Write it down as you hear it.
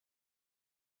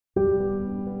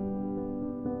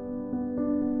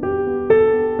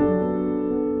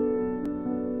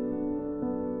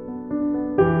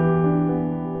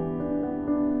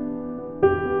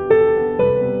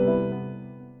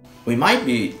might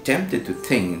be tempted to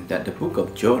think that the book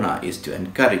of Jonah is to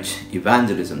encourage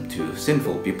evangelism to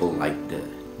sinful people like the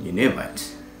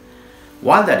Ninevites.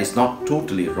 While that is not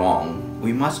totally wrong,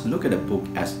 we must look at the book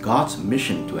as God's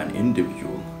mission to an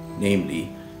individual,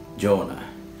 namely Jonah.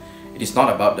 It is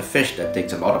not about the fish that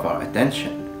takes a lot of our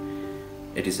attention.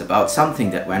 It is about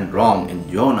something that went wrong in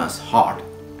Jonah's heart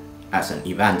as an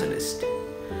evangelist.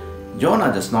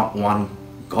 Jonah does not want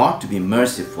God to be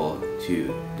merciful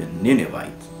to the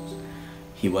Ninevites.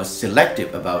 He was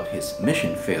selective about his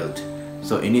mission field,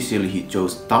 so initially he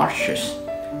chose Tarshish,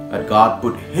 but God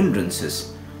put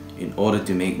hindrances in order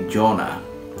to make Jonah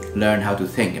learn how to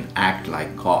think and act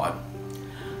like God.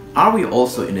 Are we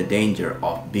also in a danger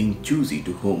of being choosy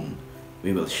to whom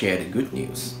we will share the good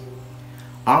news?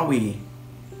 Are we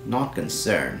not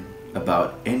concerned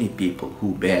about any people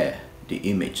who bear the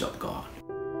image of God?